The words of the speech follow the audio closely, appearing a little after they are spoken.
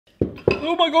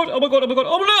Oh my god, oh my god, oh my god,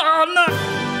 oh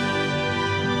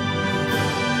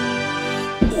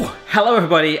no! Ooh, hello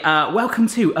everybody, welcome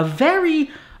to a very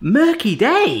murky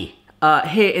day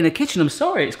here in the kitchen. I'm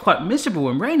sorry, it's quite miserable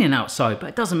and raining outside, but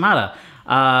it doesn't matter.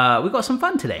 We've got some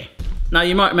fun today. Now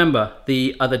you might remember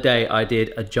the other day I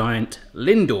did a Giant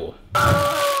Lindor.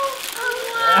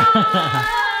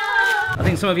 I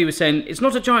think some of you were saying, it's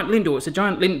not a Giant Lindor, it's a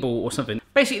Giant Lint Ball or something.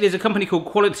 Basically, there's a company called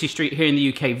Quality Street here in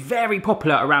the UK, very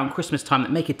popular around Christmas time,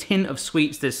 that make a tin of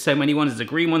sweets. There's so many ones, there's a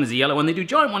green one, there's a yellow one, they do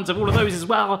giant ones of all of those as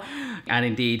well. And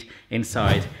indeed,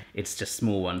 inside, it's just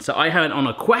small ones. So I went on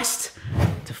a quest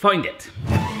to find it.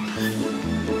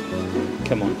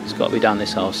 Come on, it's got to be down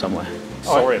this aisle somewhere.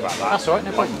 Sorry about that. That's all right,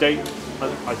 no problem.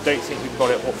 I don't think we've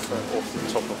got it off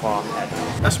the top of our head.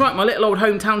 That's right, my little old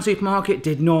hometown supermarket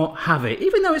did not have it.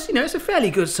 Even though it's, you know, it's a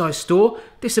fairly good sized store.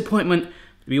 Disappointment,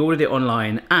 we ordered it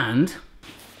online and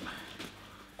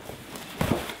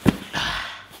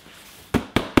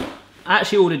I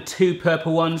actually ordered 2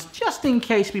 purple ones just in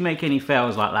case we make any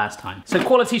fails like last time. So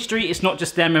Quality Street, it's not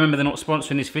just them, remember they're not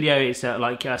sponsoring this video, it's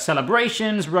like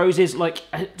celebrations, roses, like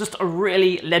just a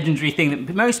really legendary thing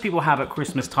that most people have at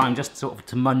Christmas time just sort of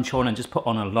to munch on and just put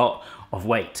on a lot of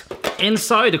weight.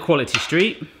 Inside a Quality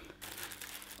Street,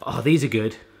 oh these are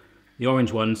good, the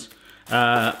orange ones.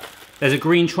 There's a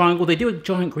green triangle, they do a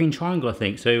giant green triangle I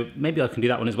think, so maybe I can do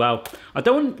that one as well. I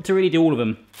don't want to really do all of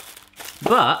them,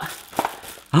 but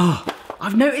oh,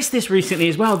 I've noticed this recently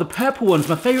as well. The purple ones,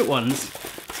 my favourite ones,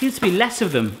 seems to be less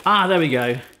of them. Ah, there we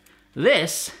go.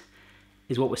 This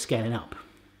is what we're scaling up.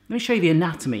 Let me show you the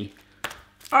anatomy.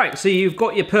 All right, so you've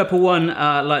got your purple one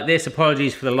like this.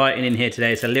 Apologies for the lighting in here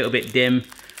today. It's a little bit dim.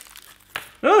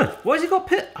 Oh, why has it got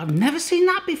pit? I've never seen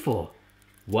that before.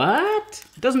 What?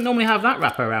 It doesn't normally have that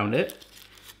wrapper around it.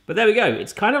 But there we go.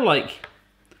 It's kind of like,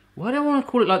 why do I want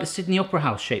to call it like the Sydney Opera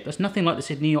House shape? That's nothing like the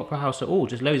Sydney Opera House at all,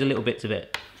 just loads of little bits of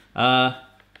it.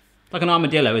 Like an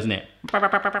armadillo, isn't it?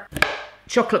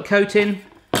 Chocolate coating,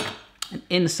 and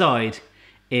inside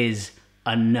is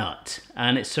a nut,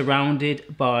 and it's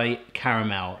surrounded by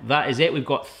caramel. That is it, we've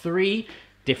got 3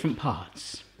 different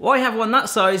parts. Why have one that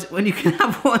size when you can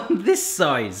have one this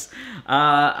size?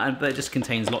 But it just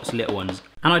contains lots of little ones.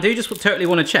 And I do just totally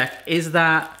want to check, is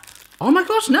that, oh my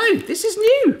gosh, no, this is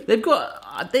new. They've got,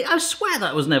 I swear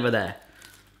that was never there.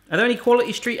 Are there any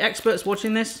Quality Street experts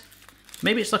watching this?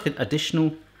 Maybe it's like an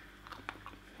additional,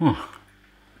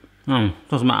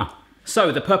 doesn't matter.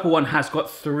 So the purple one has got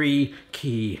 3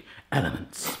 key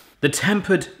elements. The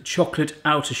tempered chocolate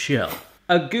outer shell,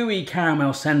 a gooey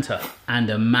caramel center,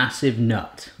 and a massive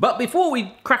nut. But before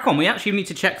we crack on, we actually need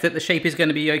to check that the shape is going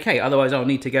to be okay, otherwise I'll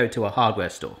need to go to a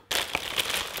hardware store.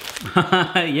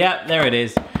 Yep, there it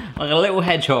is. Like a little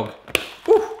hedgehog.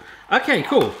 Woo. Okay,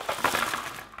 cool.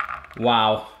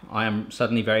 Wow, I am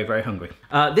suddenly very, very hungry.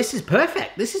 This is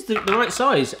perfect. This is the right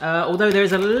size. Although there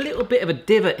is a little bit of a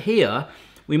divot here,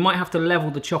 we might have to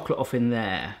level the chocolate off in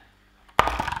there.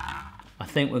 I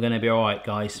think we're gonna be all right,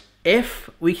 guys. If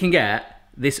we can get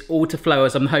this all to flow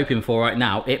as I'm hoping for right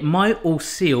now, it might all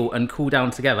seal and cool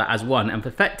down together as one and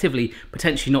effectively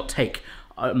potentially not take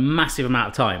a massive amount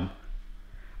of time.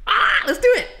 Let's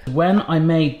do it. When I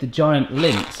made the Giant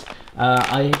Lindt,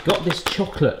 I got this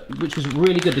chocolate, which was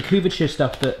really good, the couverture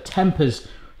stuff that tempers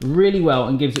really well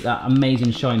and gives it that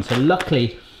amazing shine. So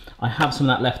luckily, I have some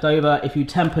of that left over. If you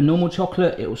temper normal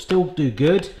chocolate, it will still do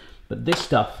good, but this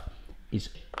stuff is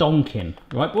donking.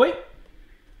 Right, boy?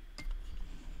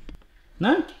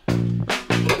 No?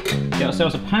 Get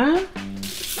ourselves a pan.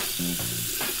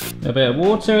 A bit of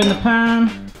water in the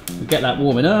pan. We get that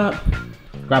warming up.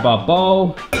 Grab our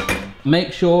bowl.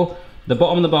 Make sure the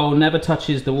bottom of the bowl never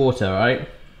touches the water, right?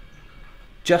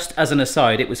 Just as an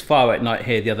aside, it was fire at night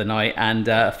here the other night, and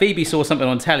Phoebe saw something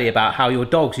on telly about how your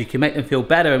dogs, you can make them feel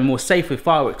better and more safe with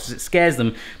fireworks because it scares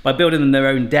them by building them their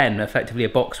own den, effectively a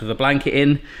box with a blanket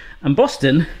in. And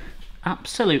Boston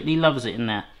absolutely loves it in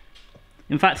there.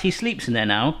 In fact, he sleeps in there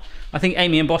now. I think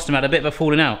Amy and Boston had a bit of a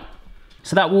falling out.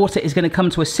 So that water is going to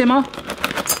come to a simmer.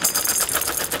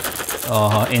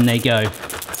 Oh, in they go.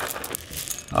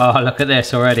 Oh, look at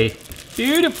this already.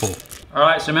 Beautiful. All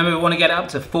right, so remember we want to get it up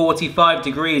to 45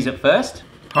 degrees at first.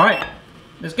 All right,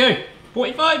 let's go.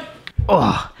 45.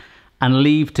 Oh, and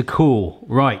leave to cool.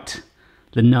 Right,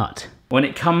 the nut. When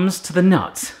it comes to the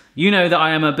nut, you know that I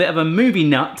am a bit of a movie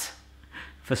nut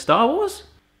for Star Wars.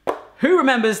 Who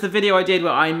remembers the video I did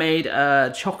where I made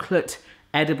a chocolate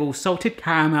edible salted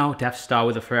caramel Death Star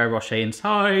with a Ferrero Rocher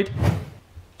inside?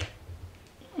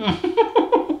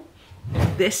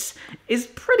 This is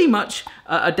pretty much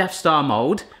a Death Star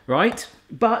mold, right?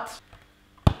 But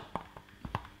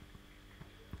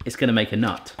it's gonna make a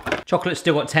nut. Chocolate's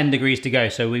still got 10 degrees to go,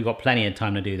 so we've got plenty of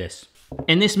time to do this.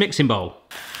 In this mixing bowl,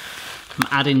 I'm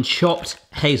adding chopped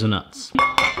hazelnuts.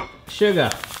 Sugar.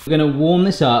 We're gonna warm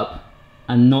this up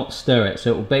and not stir it,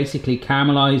 so it will basically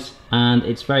caramelize, and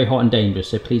it's very hot and dangerous,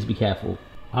 so please be careful.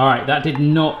 All right, that did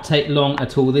not take long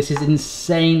at all. This is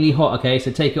insanely hot, okay?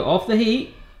 So take it off the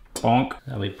heat. Bonk.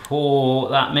 So we pour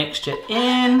that mixture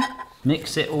in,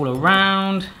 mix it all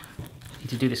around. Need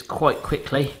to do this quite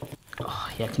quickly. Oh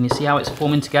yeah, can you see how it's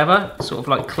forming together? Sort of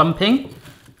like clumping.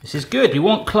 This is good, you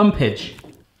want clumpage.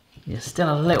 It's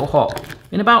still a little hot.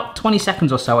 In about 20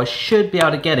 seconds or so, I should be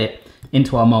able to get it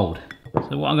into our mold.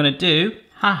 So what I'm gonna do,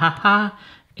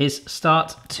 is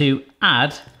start to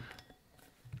add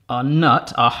our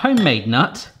nut, our homemade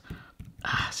nut.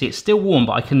 See, it's still warm,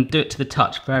 but I can do it to the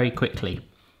touch very quickly.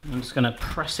 I'm just gonna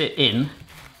press it in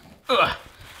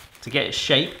to get its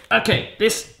shape. Okay,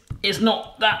 this is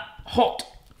not that hot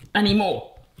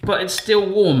anymore, but it's still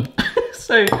warm.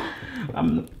 So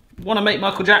I wanna make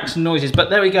Michael Jackson noises, but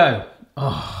there we go.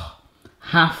 Oh,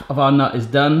 half of our nut is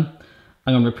done.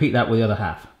 I'm gonna repeat that with the other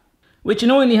half, which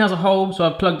annoyingly has a hole, so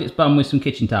I've plugged its bum with some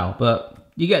kitchen towel, but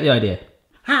you get the idea.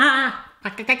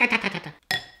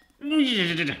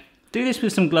 Do this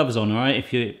with some gloves on, all right,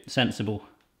 if you're sensible.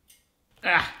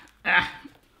 It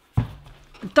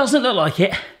doesn't look like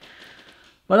it.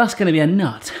 Well, that's gonna be a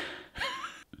nut.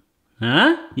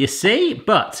 Huh? You see?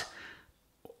 But,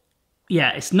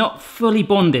 yeah, it's not fully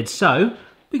bonded, so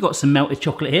we got some melted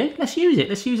chocolate here. Let's use it.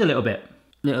 Let's use a little bit.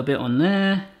 A little bit on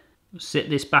there. We'll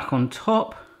sit this back on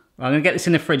top. I'm gonna get this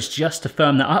in the fridge just to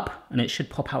firm that up, and it should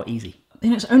pop out easy. I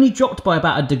think it's only dropped by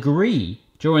about 1 degree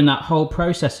during that whole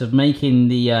process of making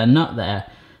the nut there.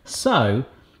 So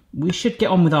we should get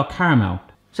on with our caramel.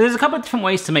 So there's a couple of different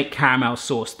ways to make caramel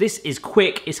sauce. This is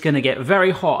quick, it's gonna get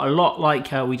very hot, a lot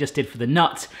like we just did for the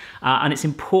nut, and it's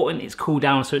important it's cooled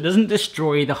down so it doesn't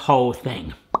destroy the whole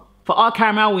thing. For our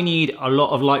caramel, we need a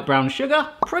lot of light brown sugar,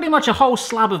 pretty much a whole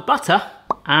slab of butter,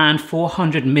 and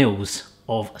 400 mils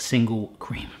of single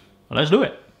cream. Well, let's do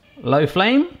it. Low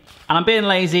flame, and I'm being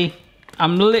lazy.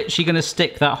 I'm literally gonna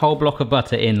stick that whole block of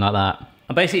butter in like that.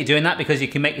 I'm basically doing that because you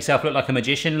can make yourself look like a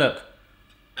magician, look.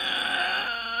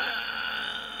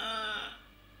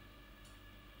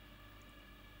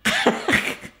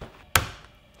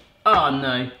 Oh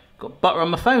no, got butter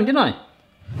on my phone, didn't I?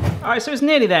 All right, so it's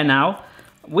nearly there now.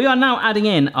 We are now adding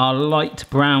in our light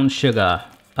brown sugar.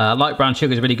 Light brown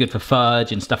sugar is really good for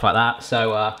fudge and stuff like that,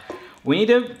 so we need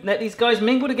to let these guys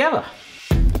mingle together.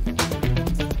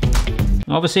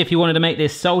 Obviously, if you wanted to make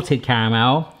this salted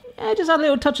caramel, yeah, just add a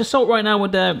little touch of salt right now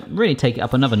would really take it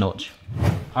up another notch.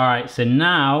 All right, so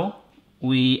now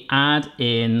we add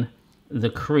in the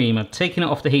cream. I've taken it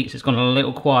off the heat, so it's gone a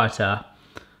little quieter.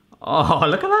 Oh,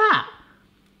 look at that.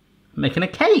 I'm making a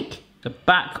cake. So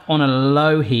back on a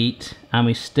low heat, and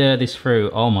we stir this through.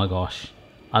 Oh my gosh.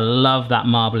 I love that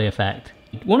marbly effect.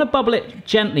 You want to bubble it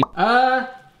gently. I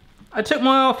took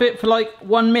my off it for like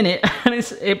 1 minute and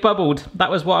it bubbled.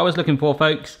 That was what I was looking for,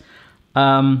 folks.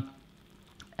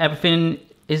 Everything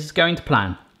is going to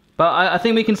plan. But I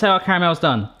think we can say our caramel's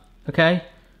done, okay?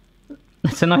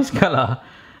 It's a nice color.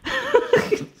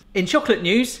 In chocolate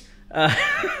news,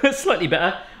 slightly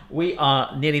better. We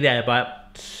are nearly there,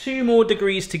 about 2 more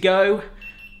degrees to go.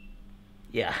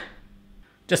 Yeah.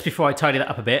 Just before I tidy that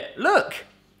up a bit, look.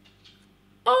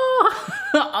 Oh,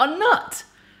 a nut.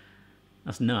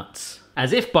 That's nuts.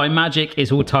 As if by magic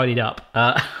it's all tidied up.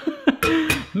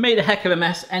 Made a heck of a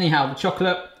mess. Anyhow, the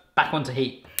chocolate back onto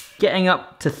heat. Getting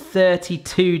up to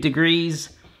 32 degrees.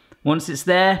 Once it's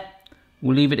there,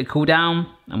 we'll leave it to cool down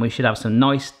and we should have some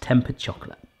nice tempered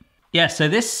chocolate. Yeah, so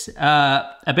this,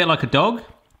 a bit like a dog,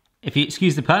 if you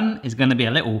excuse the pun, is gonna be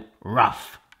a little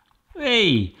rough.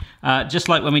 Hey, just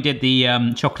like when we did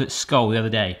the chocolate skull the other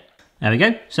day. There we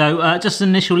go. So just an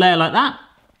initial layer like that.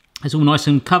 It's all nice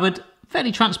and covered,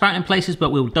 fairly transparent in places, but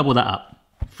we'll double that up.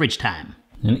 Fridge time.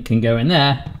 And it can go in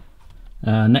there,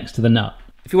 next to the nut.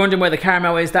 If you're wondering where the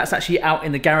caramel is, that's actually out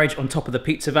in the garage on top of the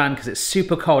pizza van because it's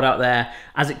super cold out there.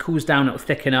 As it cools down, it'll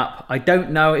thicken up. I don't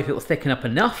know if it'll thicken up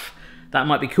enough. That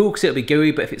might be cool because it'll be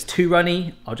gooey, but if it's too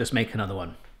runny, I'll just make another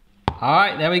one. All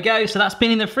right, there we go. So that's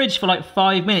been in the fridge for like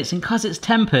 5 minutes, and because it's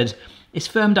tempered, it's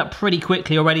firmed up pretty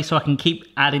quickly already, so I can keep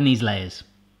adding these layers.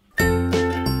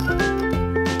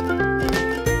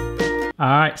 All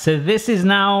right, so this is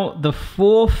now the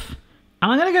 4th,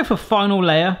 and I'm gonna go for final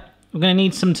layer. We're gonna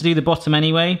need some to do the bottom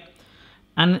anyway.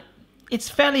 And it's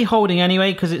fairly holding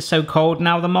anyway because it's so cold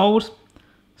now, the mold.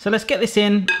 So let's get this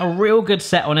in, a real good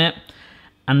set on it,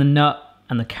 and the nut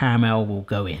and the caramel will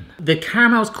go in. The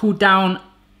caramel's cooled down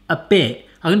a bit.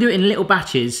 I'm gonna do it in little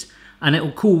batches and it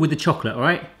will cool with the chocolate, all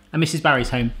right? And Mrs. Barry's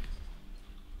home.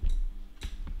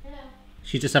 Hello.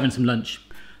 She's just having some lunch.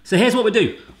 So here's what we'll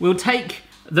do. We'll take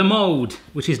the mold,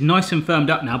 which is nice and firmed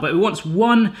up now, but we want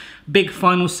one big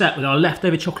final set with our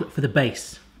leftover chocolate for the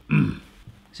base.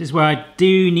 This is where I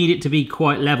do need it to be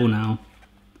quite level now.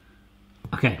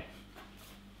 Okay.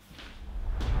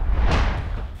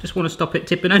 Just want to stop it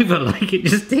tipping over like it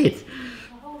just did.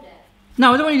 Hold it.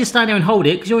 No, I don't want you to stand there and hold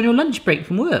it because you're on your lunch break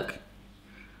from work.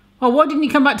 Oh, why didn't you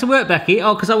come back to work, Becky?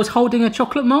 Oh, because I was holding a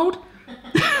chocolate mould?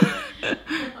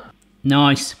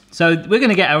 Nice. So we're going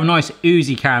to get a nice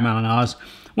oozy caramel on ours.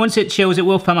 Once it chills, it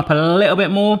will firm up a little bit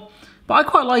more. But I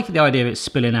quite like the idea of it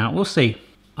spilling out. We'll see.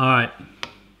 All right.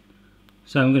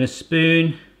 So I'm going to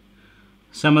spoon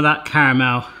some of that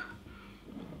caramel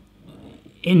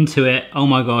into it. Oh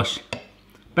my gosh.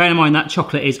 Bear in mind that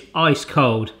chocolate is ice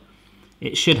cold.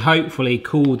 It should hopefully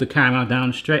cool the caramel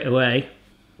down straight away.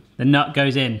 The nut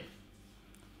goes in.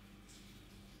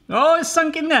 Oh, it's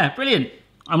sunk in there. Brilliant.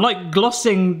 I'm like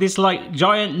glossing this like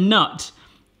giant nut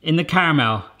in the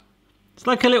caramel. It's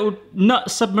like a little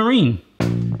nut submarine.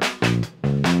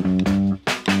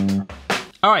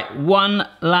 All right, one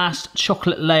last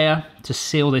chocolate layer to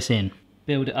seal this in.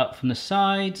 Build it up from the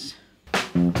sides.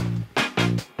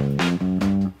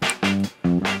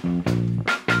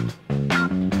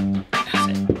 That's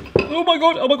it. Oh my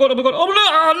God, oh my God, oh my God, oh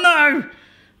no!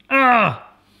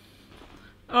 Ah!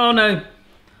 Oh no.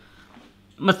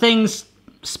 My thing's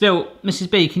spilt. Mrs.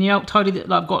 B, can you help tidy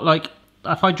that? I've got like,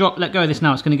 if I let go of this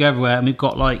now, it's gonna go everywhere, and we've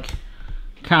got like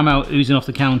caramel oozing off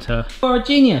the counter. You're a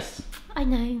genius. I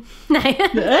know. No.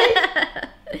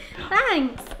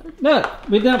 Thanks. Look,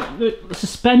 we're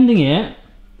suspending it.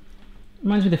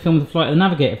 Reminds me of the film The Flight of the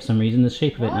Navigator for some reason, the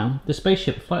shape of it now. The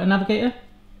spaceship, Flight of the Navigator?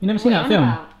 You never seen that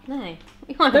film? No.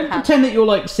 Don't pretend that you're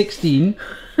like 16.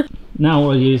 Now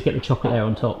all you do is get the chocolate layer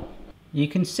on top. You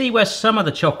can see where some of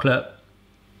the chocolate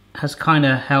has kind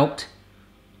of helped.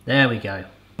 There we go.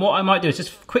 What I might do is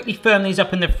just quickly firm these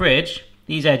up in the fridge,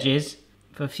 these edges,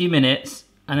 for a few minutes,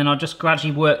 and then I'll just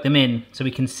gradually work them in so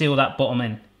we can seal that bottom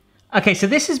in. Okay, so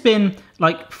this has been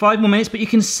like 5 more minutes, but you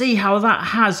can see how that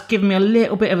has given me a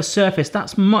little bit of a surface.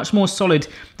 That's much more solid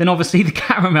than obviously the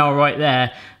caramel right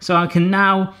there. So I can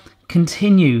now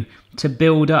continue to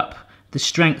build up the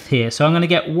strength here. So I'm gonna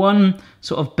get one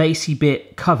sort of basey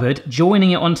bit covered,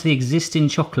 joining it onto the existing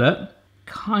chocolate,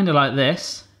 kind of like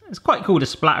this. It's quite cool to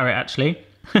splatter it actually,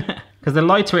 because the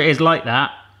lighter it is like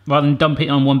that, rather than dumping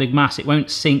it on one big mass, it won't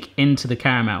sink into the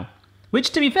caramel.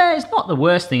 Which, to be fair, is not the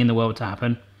worst thing in the world to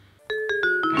happen.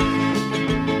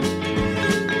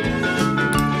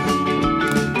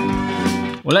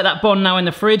 We'll let that bond now in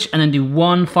the fridge and then do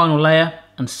one final layer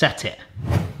and set it.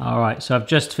 All right, so I've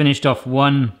just finished off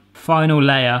one final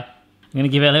layer. I'm gonna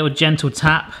give it a little gentle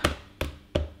tap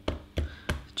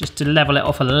just to level it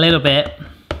off a little bit.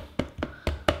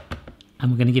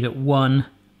 And we're gonna give it one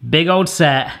big old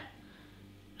set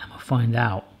and we'll find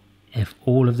out if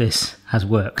all of this has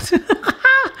worked.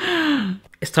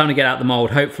 It's time to get out the mold.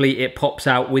 Hopefully it pops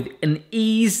out with an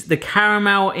ease. The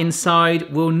caramel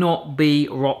inside will not be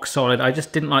rock solid. I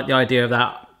just didn't like the idea of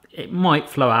that. It might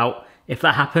flow out. If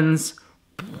that happens,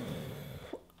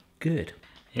 good.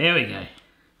 Here we go.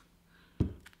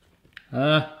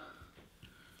 Oh!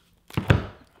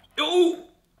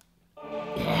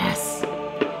 Yes!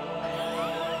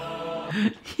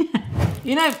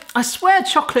 You know, I swear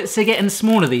chocolates are getting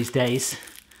smaller these days.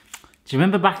 Do you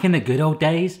remember back in the good old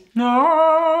days?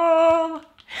 No!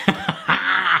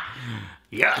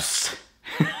 Yes!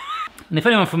 And if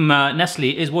anyone from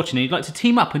Nestle is watching and you'd like to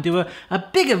team up and do a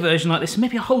bigger version like this,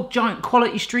 maybe a whole giant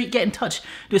quality street, get in touch,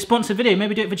 do a sponsored video,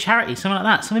 maybe do it for charity, something like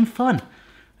that, something fun.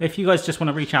 If you guys just want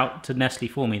to reach out to Nestle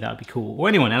for me, that would be cool. Or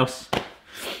anyone else.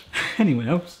 Anyone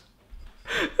else.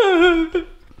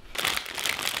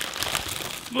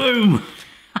 Boom!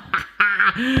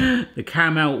 The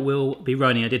caramel will be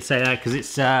running. I did say that because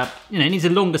it's, you know, it needs a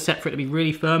longer set for it to be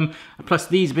really firm. And plus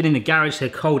these have been in the garage, they're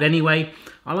cold anyway.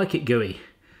 I like it gooey.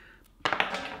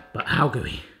 But how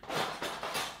gooey?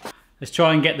 Let's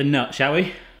try and get the nut, shall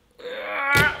we?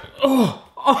 Oh!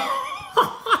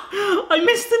 Oh! I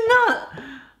missed the nut!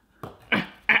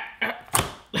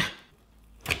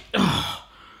 Oh.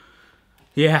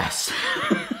 Yes.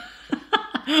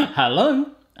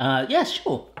 Hello? Yes,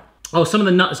 sure. Oh, some of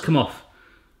the nut has come off.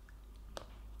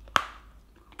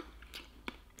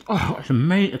 Oh, it's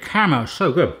amazing. The caramel is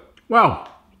so good. Well,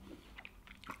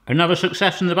 another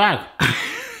success in the bag.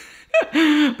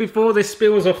 Before this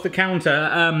spills off the counter,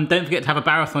 don't forget to have a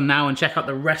marathon now and check out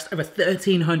the rest of over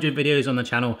 1,300 videos on the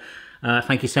channel.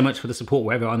 Thank you so much for the support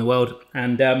wherever you are in the world,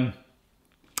 and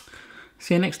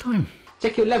see you next time.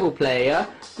 Check your level, player.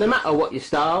 No matter what your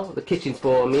style, the kitchen's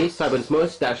for me. Simon's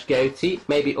moustache, goatee,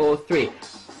 maybe all three.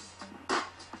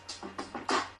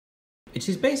 Which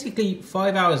is basically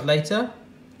 5 hours later.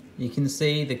 You can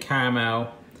see the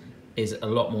caramel is a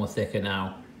lot more thicker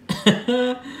now.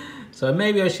 So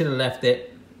maybe I should have left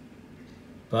it,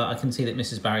 but I can see that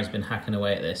Mrs. Barry's been hacking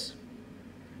away at this.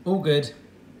 All good.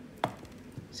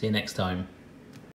 See you next time.